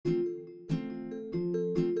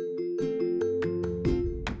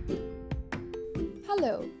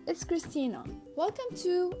it's Christina. Welcome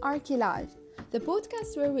to Archilage, the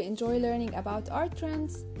podcast where we enjoy learning about art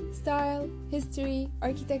trends, style, history,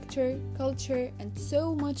 architecture, culture, and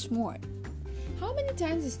so much more. How many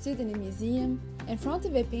times you stood in a museum, in front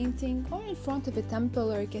of a painting, or in front of a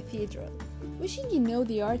temple or a cathedral, wishing you know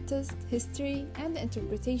the artist, history, and the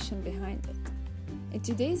interpretation behind it? In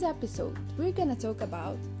today's episode, we're gonna talk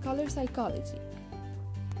about color psychology.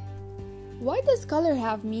 Why does color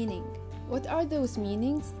have meaning? What are those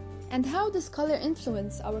meanings? And how does color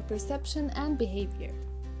influence our perception and behavior?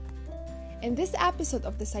 In this episode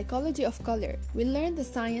of The Psychology of Color, we'll learn the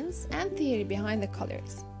science and theory behind the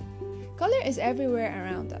colors. Color is everywhere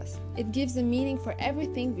around us. It gives a meaning for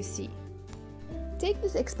everything we see. Take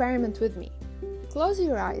this experiment with me. Close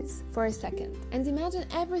your eyes for a second and imagine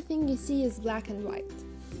everything you see is black and white.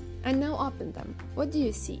 And now open them. What do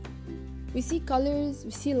you see? We see colors,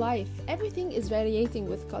 we see life. Everything is radiating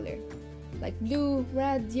with color, like blue,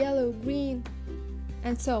 red, yellow, green,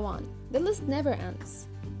 and so on. The list never ends.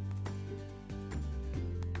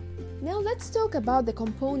 Now let's talk about the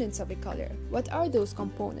components of a color. What are those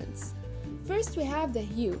components? First, we have the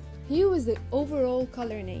hue. Hue is the overall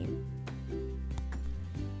color name.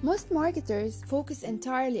 Most marketers focus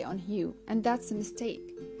entirely on hue, and that's a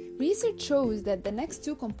mistake. Research shows that the next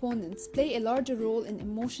two components play a larger role in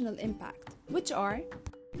emotional impact, which are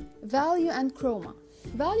value and chroma.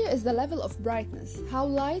 Value is the level of brightness, how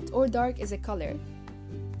light or dark is a color.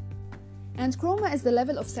 And chroma is the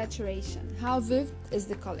level of saturation, how vivid is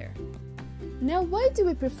the color. Now, why do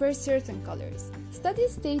we prefer certain colors?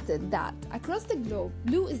 Studies stated that across the globe,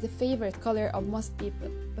 blue is the favorite color of most people.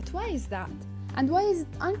 But why is that? And why is it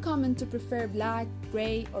uncommon to prefer black,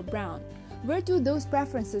 gray, or brown? Where do those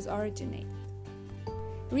preferences originate?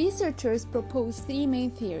 Researchers propose three main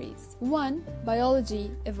theories. 1. Biology,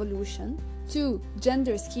 evolution. 2.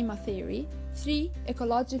 Gender schema theory. 3.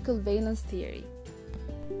 Ecological valence theory.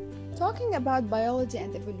 Talking about biology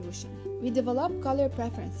and evolution, we develop color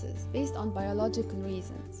preferences based on biological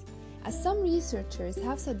reasons, as some researchers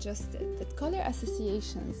have suggested that color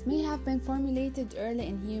associations may have been formulated early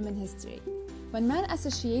in human history, when man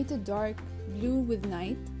associated dark blue with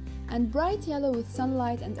night and bright yellow with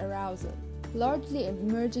sunlight and arousal, largely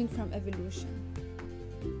emerging from evolution.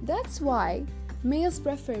 That's why males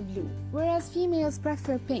prefer blue, whereas females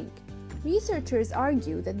prefer pink. Researchers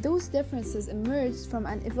argue that those differences emerged from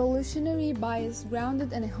an evolutionary bias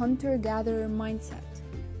grounded in a hunter-gatherer mindset.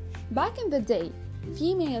 Back in the day,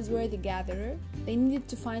 females were the gatherer. They needed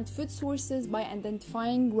to find food sources by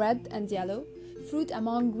identifying red and yellow fruit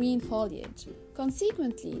among green foliage.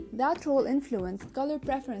 Consequently, that role influenced color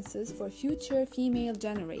preferences for future female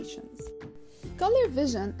generations. Color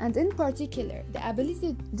vision, and in particular, the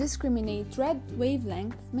ability to discriminate red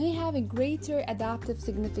wavelengths, may have a greater adaptive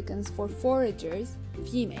significance for foragers,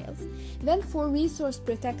 females, than for resource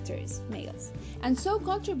protectors, males, and so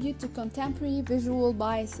contribute to contemporary visual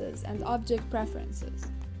biases and object preferences.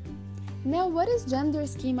 Now, what is gender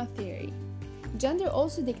schema theory? Gender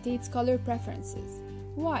also dictates color preferences.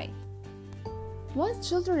 Why? Once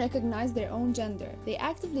children recognize their own gender, they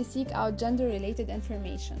actively seek out gender-related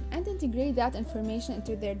information and integrate that information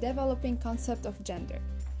into their developing concept of gender.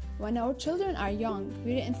 When our children are young,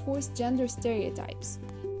 we reinforce gender stereotypes.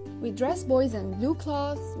 We dress boys in blue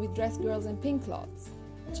clothes, we dress girls in pink clothes.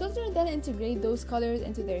 Children then integrate those colors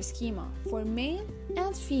into their schema for male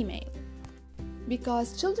and female.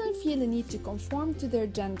 Because children feel the need to conform to their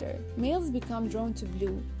gender, males become drawn to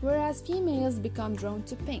blue, whereas females become drawn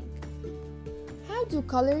to pink. How do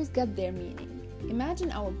colors get their meaning?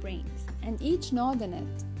 Imagine our brains and each node in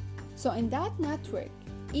it. So in that network,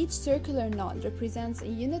 each circular node represents a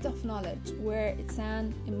unit of knowledge where it's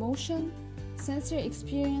an emotion, sensory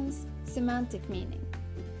experience, semantic meaning.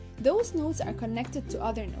 Those nodes are connected to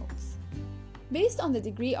other nodes. Based on the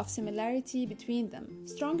degree of similarity between them,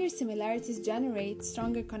 stronger similarities generate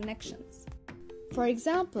stronger connections. For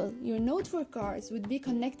example, your node for cars would be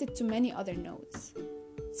connected to many other nodes.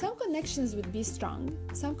 Some connections would be strong,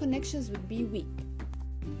 some connections would be weak.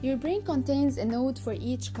 Your brain contains a node for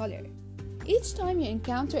each color. Each time you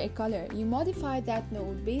encounter a color, you modify that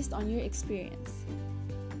node based on your experience.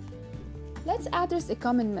 Let's address a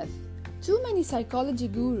common myth. Too many psychology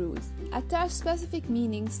gurus attach specific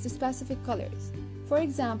meanings to specific colors. For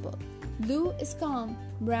example, blue is calm,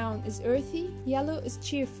 brown is earthy, yellow is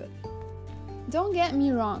cheerful. Don't get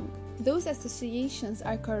me wrong, those associations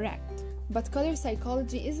are correct, but color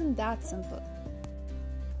psychology isn't that simple.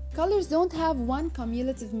 Colors don't have one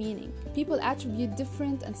cumulative meaning. People attribute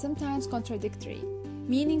different and sometimes contradictory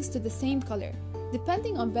meanings to the same color,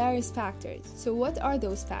 depending on various factors. So what are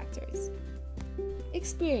those factors?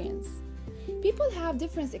 Experience. People have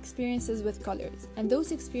different experiences with colors, and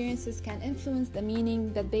those experiences can influence the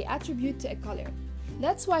meaning that they attribute to a color.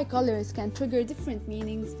 That's why colors can trigger different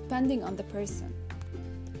meanings depending on the person.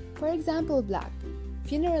 For example, black.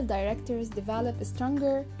 Funeral directors develop a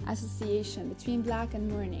stronger association between black and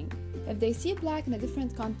mourning. If they see black in a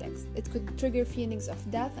different context, it could trigger feelings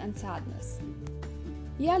of death and sadness.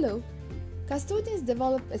 Yellow. Custodians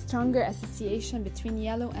develop a stronger association between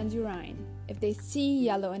yellow and urine. If they see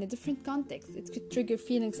yellow in a different context, it could trigger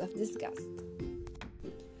feelings of disgust.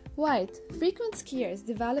 White. Frequent skiers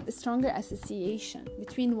develop a stronger association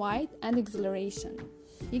between white and exhilaration.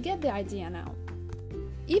 You get the idea now.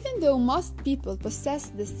 Even though most people possess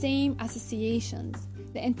the same associations,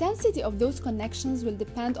 the intensity of those connections will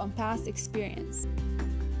depend on past experience.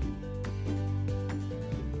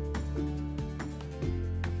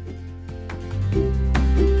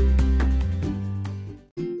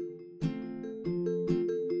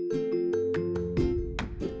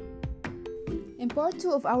 In part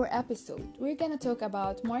 2 of our episode, we're going to talk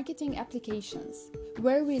about marketing applications,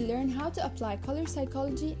 where we learn how to apply color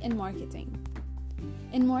psychology in marketing.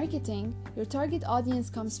 In marketing, your target audience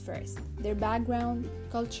comes first, their background,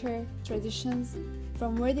 culture, traditions,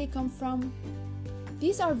 from where they come from.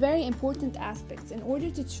 These are very important aspects in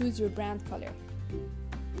order to choose your brand color.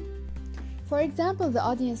 For example, the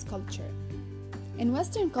audience culture. In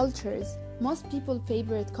Western cultures, most people's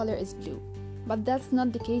favorite color is blue, but that's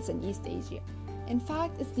not the case in East Asia. In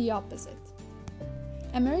fact, it's the opposite.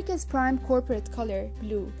 America's prime corporate color,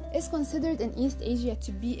 blue, is considered in East Asia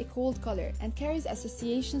to be a cold color and carries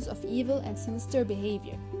associations of evil and sinister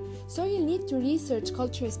behavior. So you need to research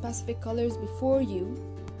culture-specific colors before you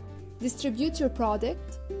distribute your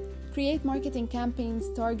product, create marketing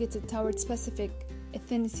campaigns targeted toward specific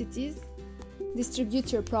ethnicities,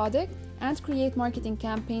 distribute your product, and create marketing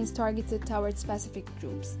campaigns targeted toward specific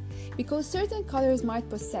groups, because certain colors might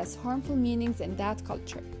possess harmful meanings in that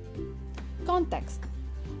culture. Context.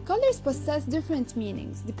 Colors possess different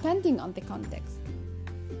meanings depending on the context.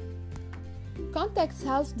 Context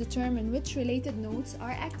helps determine which related nodes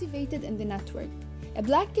are activated in the network. A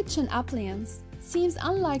black kitchen appliance seems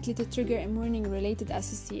unlikely to trigger a mourning-related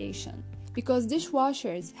association because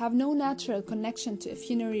dishwashers have no natural connection to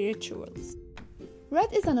funerary rituals.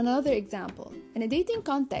 Red is another example. In a dating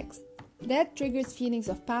context, red triggers feelings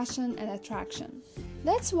of passion and attraction.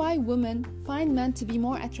 That's why women find men to be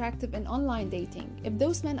more attractive in online dating if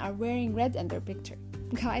those men are wearing red in their picture.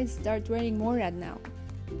 Guys, start wearing more red now.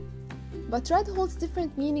 But red holds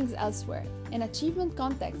different meanings elsewhere. In achievement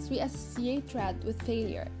contexts, we associate red with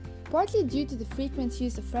failure, partly due to the frequent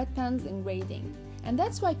use of red pens in grading. And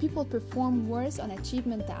that's why people perform worse on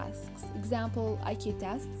achievement tasks, example IQ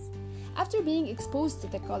tests, after being exposed to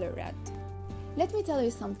the color red. Let me tell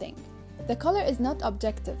you something. The color is not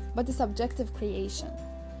objective, but a subjective creation.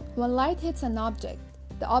 When light hits an object,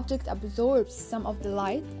 the object absorbs some of the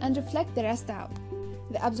light and reflects the rest out.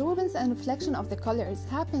 The absorbance and reflection of the colors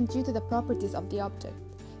happen due to the properties of the object.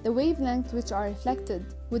 The wavelengths which are reflected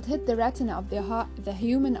would hit the retina of the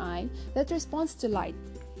human eye that responds to light.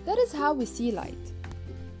 That is how we see light.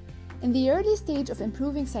 In the early stage of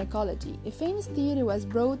improving psychology, a famous theory was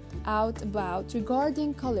brought out about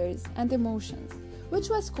regarding colors and emotions, which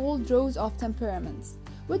was called Rows of Temperaments,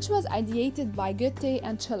 which was ideated by Goethe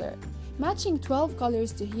and Schiller, matching 12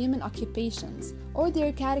 colors to human occupations or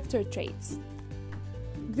their character traits.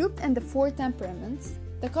 Grouped in the 4 temperaments,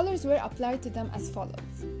 the colors were applied to them as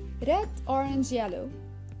follows: red, orange, yellow,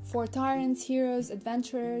 for tyrants, heroes,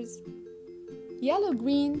 adventurers; yellow,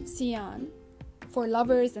 green, cyan, for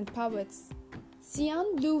lovers and poets;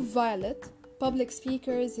 cyan, blue, violet, public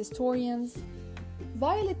speakers, historians;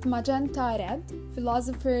 violet, magenta, red,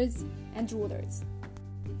 philosophers and rulers.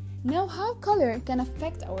 Now, how color can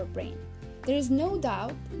affect our brain? There is no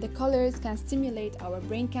doubt the colors can stimulate our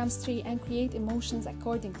brain chemistry and create emotions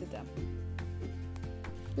according to them.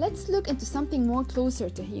 Let's look into something more closer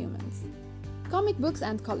to humans. Comic books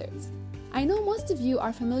and colors. I know most of you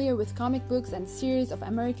are familiar with comic books and series of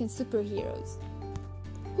American superheroes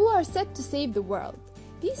who are set to save the world.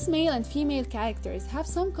 These male and female characters have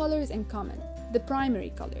some colors in common, the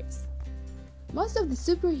primary colors. Most of the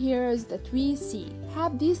superheroes that we see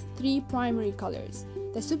have these 3 primary colors.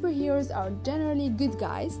 The superheroes are generally good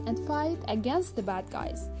guys and fight against the bad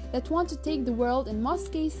guys that want to take the world, in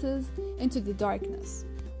most cases, into the darkness.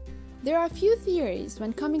 There are few theories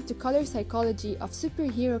when coming to color psychology of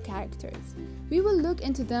superhero characters. We will look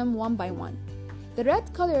into them one by one. The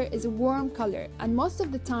red color is a warm color, and most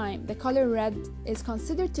of the time the color red is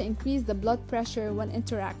considered to increase the blood pressure when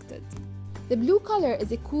interacted. The blue color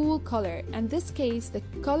is a cool color, and in this case, the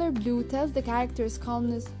color blue tells the character's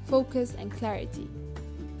calmness, focus, and clarity.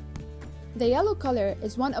 The yellow color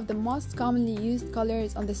is one of the most commonly used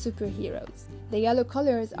colors on the superheroes. The yellow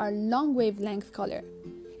colors are long wavelength color.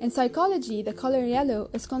 In psychology, the color yellow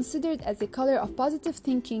is considered as a color of positive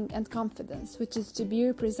thinking and confidence, which is to be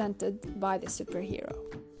represented by the superhero.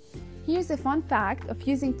 Here's a fun fact of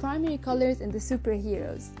using primary colors in the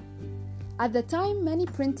superheroes. At the time, many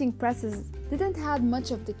printing presses didn't have much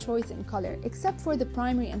of the choice in color except for the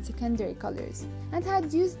primary and secondary colors, and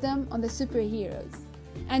had used them on the superheroes,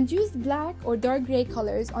 and used black or dark gray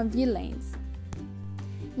colors on villains.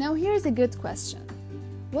 Now here's a good question.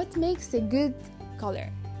 What makes a good color?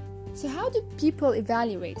 So how do people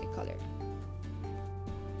evaluate a color?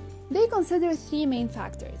 They consider three main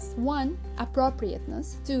factors. 1.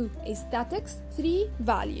 Appropriateness. 2. Aesthetics. 3.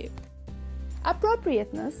 Value.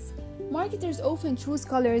 Appropriateness. Marketers often choose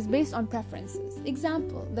colors based on preferences.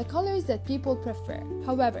 Example, the colors that people prefer.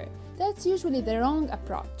 However, that's usually the wrong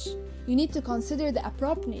approach. You need to consider the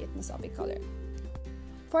appropriateness of a color.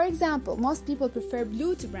 For example, most people prefer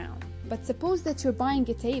blue to brown. But suppose that you're buying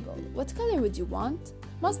a table. What color would you want?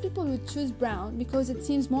 Most people would choose brown because it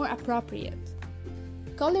seems more appropriate.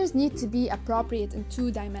 Colors need to be appropriate in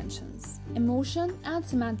 2 dimensions: emotion and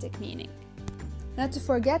semantic meaning. Not to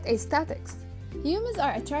forget aesthetics. Humans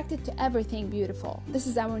are attracted to everything beautiful. This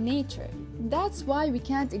is our nature. That's why we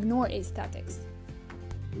can't ignore aesthetics.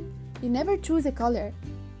 You never choose a color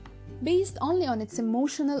based only on its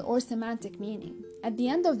emotional or semantic meaning. At the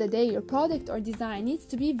end of the day, your product or design needs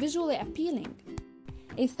to be visually appealing.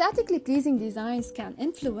 Aesthetically pleasing designs can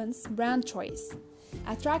influence brand choice,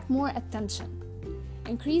 attract more attention,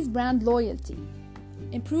 increase brand loyalty,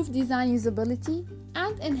 improve design usability,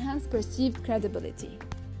 and enhance perceived credibility.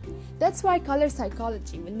 That's why color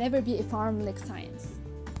psychology will never be a formulaic science.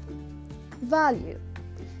 Value.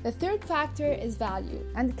 The third factor is value,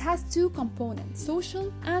 and it has 2 components,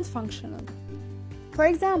 social and functional. For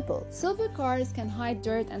example, silver cars can hide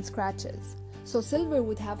dirt and scratches, so silver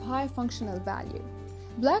would have high functional value.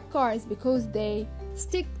 Black cars, because they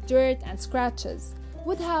stick dirt and scratches,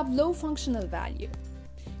 would have low functional value.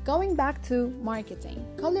 Going back to marketing,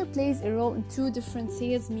 color plays a role in 2 different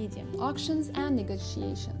sales mediums, auctions and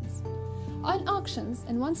negotiations. On auctions,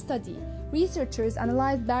 in one study, researchers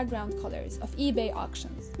analyzed background colors of eBay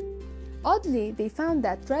auctions. Oddly, they found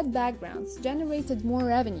that red backgrounds generated more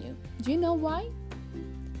revenue. Do you know why?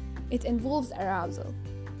 It involves arousal.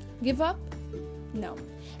 Give up? No.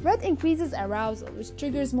 Red increases arousal, which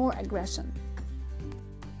triggers more aggression.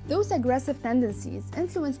 Those aggressive tendencies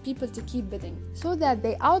influence people to keep bidding so that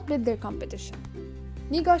they outbid their competition.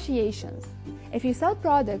 Negotiations. If you sell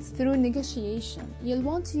products through negotiation, you'll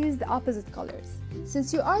want to use the opposite colors.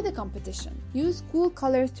 Since you are the competition, use cool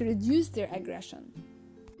colors to reduce their aggression.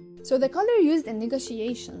 So the color used in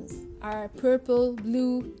negotiations are purple,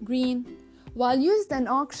 blue, green, while used in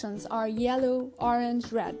auctions are yellow,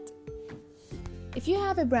 orange, red. If you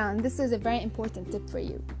have a brand, this is a very important tip for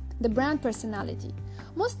you. The brand personality.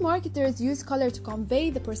 Most marketers use color to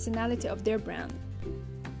convey the personality of their brand.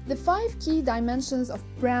 The 5 key dimensions of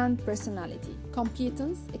brand personality: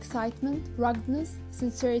 competence, excitement, ruggedness,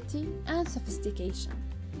 sincerity, and sophistication.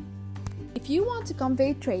 If you want to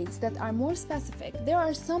convey traits that are more specific, there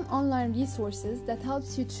are some online resources that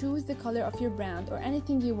helps you choose the color of your brand or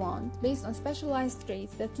anything you want based on specialized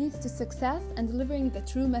traits that leads to success and delivering the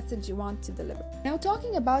true message you want to deliver. Now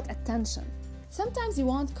talking about attention. Sometimes you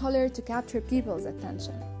want color to capture people's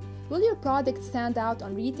attention. Will your product stand out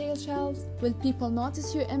on retail shelves? Will people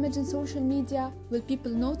notice your image in social media? Will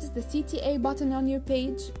people notice the CTA button on your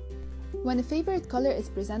page? When a favorite color is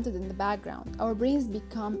presented in the background, our brains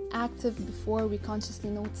become active before we consciously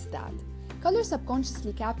notice that. Color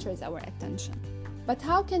subconsciously captures our attention. But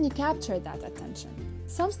how can you capture that attention?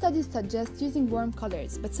 Some studies suggest using warm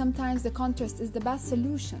colors, but sometimes the contrast is the best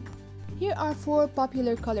solution. Here are 4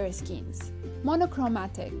 popular color schemes.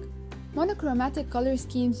 Monochromatic. Monochromatic color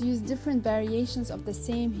schemes use different variations of the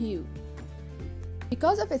same hue.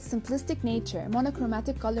 Because of its simplistic nature,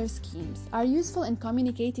 monochromatic color schemes are useful in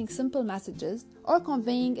communicating simple messages or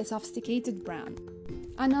conveying a sophisticated brand.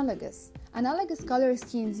 Analogous. Analogous color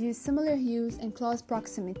schemes use similar hues in close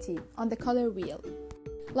proximity on the color wheel.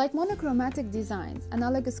 Like monochromatic designs,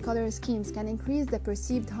 analogous color schemes can increase the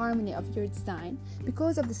perceived harmony of your design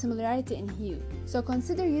because of the similarity in hue, so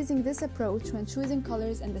consider using this approach when choosing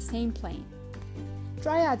colors in the same plane.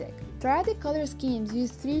 Triadic. Triadic color schemes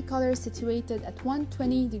use 3 colors situated at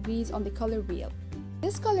 120 degrees on the color wheel.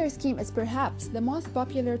 This color scheme is perhaps the most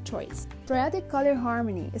popular choice. Triadic color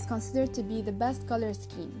harmony is considered to be the best color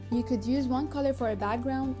scheme. You could use one color for a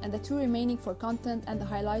background and the two remaining for content and the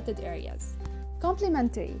highlighted areas.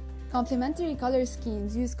 Complementary. Complementary color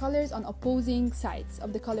schemes use colors on opposing sides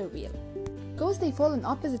of the color wheel. Because they fall on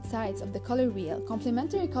opposite sides of the color wheel,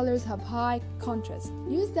 complementary colors have high contrast.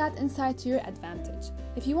 Use that insight to your advantage.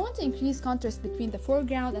 If you want to increase contrast between the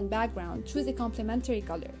foreground and background, choose a complementary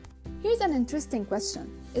color. Here's an interesting question.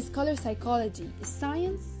 Is color psychology a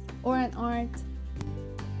science or an art?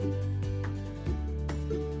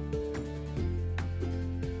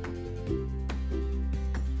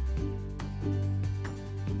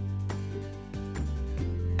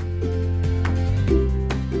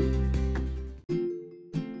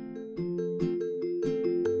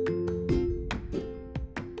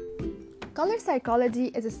 Color psychology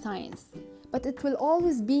is a science, but it will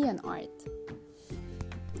always be an art.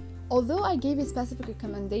 Although I gave you specific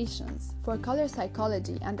recommendations for color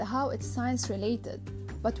psychology and how it's science related,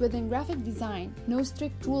 but within graphic design, no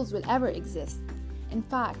strict rules will ever exist. In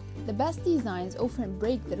fact, the best designs often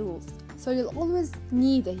break the rules, so you'll always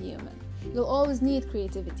need a human. You'll always need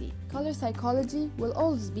creativity. Color psychology will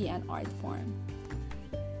always be an art form.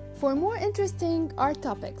 For more interesting art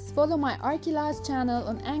topics, follow my Archilage channel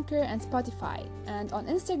on Anchor and Spotify, and on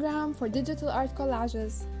Instagram for digital art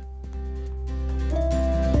collages.